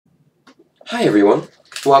Hi everyone,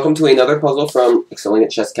 welcome to another puzzle from Excelling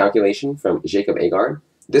at Chess Calculation from Jacob Aagaard.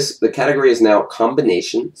 The category is now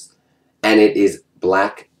combinations, and it is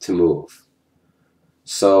black to move.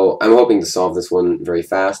 So I'm hoping to solve this one very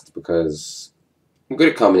fast because I'm good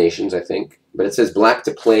at combinations, I think. But it says black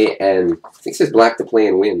to play and I think it says black to play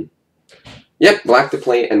and win. Yep, black to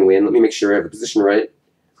play and win. Let me make sure I have the position right.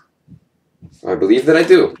 I believe that I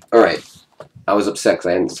do. All right. I was upset because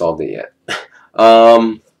I hadn't solved it yet.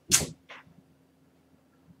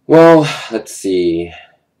 Well, let's see.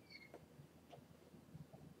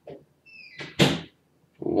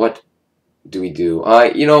 What do we do?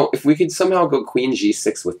 If we could somehow go queen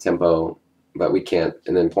g6 with tempo, but we can't,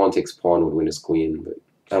 and then pawn takes pawn would win his queen, but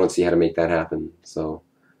I don't see how to make that happen, so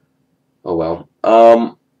oh well.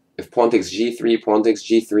 If pawn takes g3, pawn takes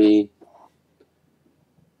g3,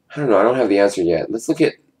 I don't know, I don't have the answer yet. Let's look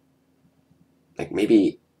at, like,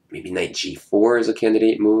 maybe knight g4 is a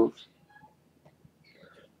candidate move.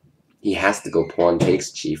 He has to go pawn takes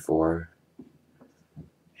g4.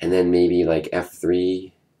 And then maybe like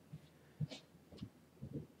f3.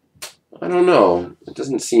 I don't know. It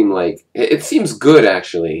doesn't seem like it seems good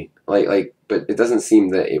actually. But it doesn't seem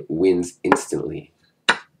that it wins instantly.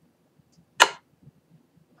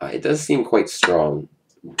 It does seem quite strong.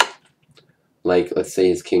 Like, let's say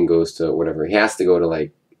his king goes to whatever. He has to go to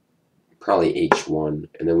like probably h1,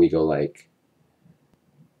 and then we go like,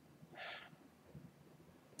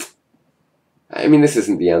 I mean, this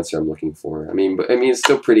isn't the answer I'm looking for. I mean, it's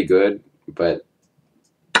still pretty good, but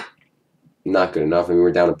not good enough. I mean,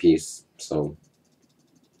 we're down a piece, so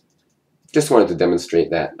just wanted to demonstrate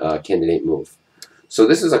that candidate move. So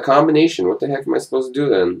this is a combination. What the heck am I supposed to do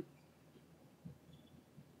then?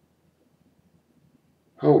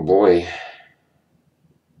 Oh boy.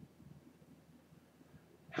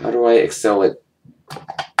 How do I excel at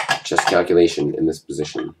chess calculation in this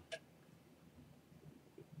position?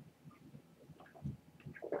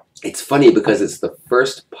 It's funny because it's the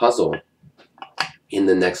first puzzle in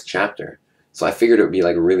the next chapter. So I figured it would be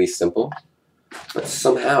like really simple, but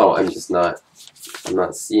somehow I'm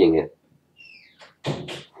not seeing it. I'm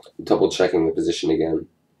double checking the position again.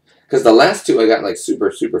 Because the last two I got like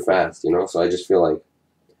super fast, you know? So I just feel like,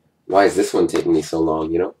 why is this one taking me so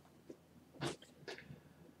long, you know?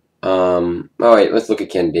 Alright, let's look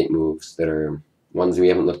at candidate moves that are ones we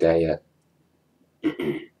haven't looked at yet.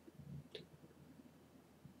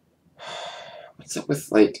 What's up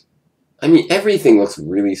with, like, I mean, everything looks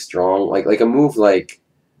really strong. Like a move like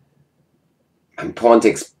pawn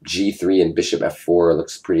takes g3 and bishop f4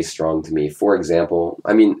 looks pretty strong to me. For example,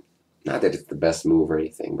 I mean, not that it's the best move or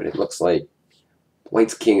anything, but it looks like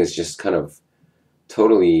white's king is just kind of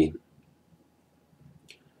totally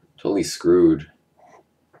screwed.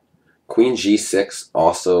 Queen g6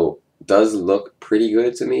 also does look pretty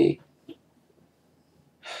good to me.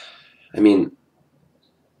 I mean,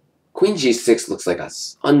 Queen g6 looks like an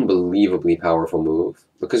unbelievably powerful move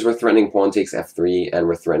because we're threatening pawn takes f3 and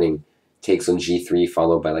we're threatening takes on g3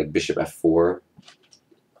 followed by like bishop f4.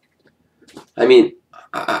 I mean,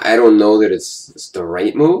 I don't know that it's the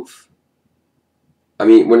right move. I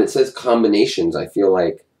mean, when it says combinations, I feel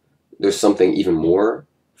like there's something even more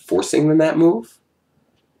forcing than that move.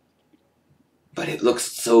 But it looks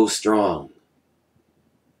so strong.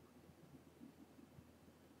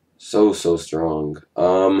 So strong.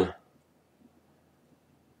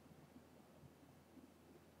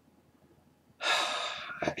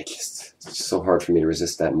 It's just so hard for me to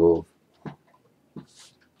resist that move.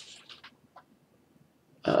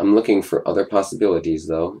 I'm looking for other possibilities,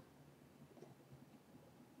 though.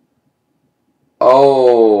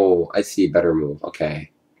 Oh, I see a better move.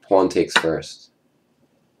 Okay. Pawn takes first.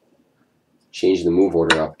 Change the move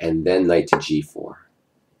order up, and then knight to g4.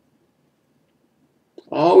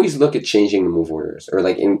 Always look at changing the move orders, or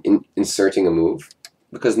like inserting a move,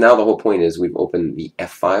 because now the whole point is we've opened the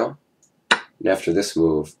f file, and after this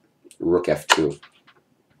move, rook f2.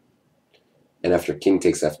 And after king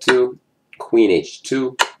takes f2, queen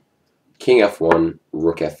h2, king f1,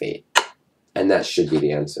 rook f8. And that should be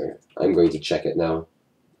the answer. I'm going to check it now.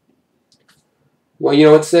 Well, you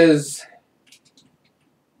know, it says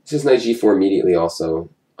knight g4 immediately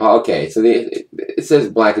also. Oh, okay, so it says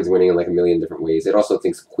black is winning in like a million different ways. It also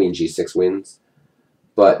thinks queen g6 wins.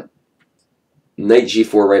 But knight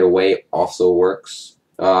g4 right away also works.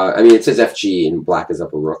 I mean, it says fg and black is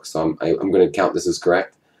up a rook, so I'm going to count this as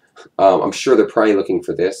correct. I'm sure they're probably looking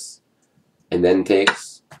for this and then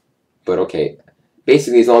takes. But okay,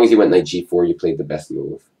 basically as long as you went knight g4, you played the best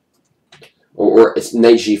move. Or it's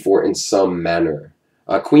knight g4 in some manner.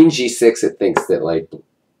 Queen g6, it thinks that like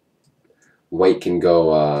white can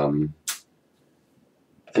go,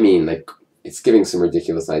 I mean, like it's giving some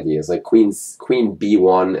ridiculous ideas, like queen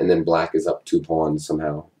b1, and then black is up 2 pawns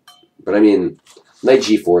somehow. But I mean, knight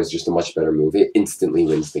g4 is just a much better move. It instantly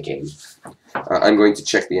wins the game. I'm going to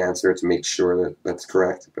check the answer to make sure that that's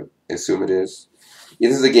correct, but I assume it is. Yeah,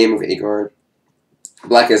 this is a game of Aagaard.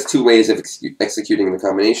 Black has 2 ways of executing the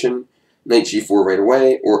combination: knight g4 right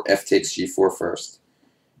away, or f takes g4 first.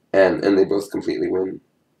 And they both completely win.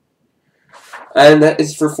 And that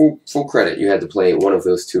is for full credit. You had to play one of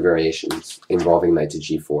those 2 variations involving knight to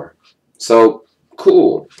g4. So,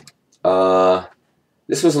 cool.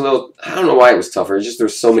 This was a little... I don't know why it was tougher. It's just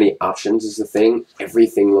there's so many options is the thing.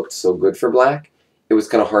 Everything looked so good for black. It was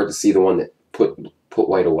kind of hard to see the one that put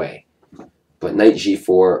white away. But knight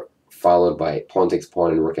g4 followed by pawn takes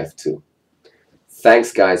pawn and rook f2.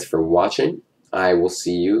 Thanks, guys, for watching. I will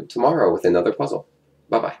see you tomorrow with another puzzle.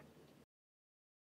 Bye-bye.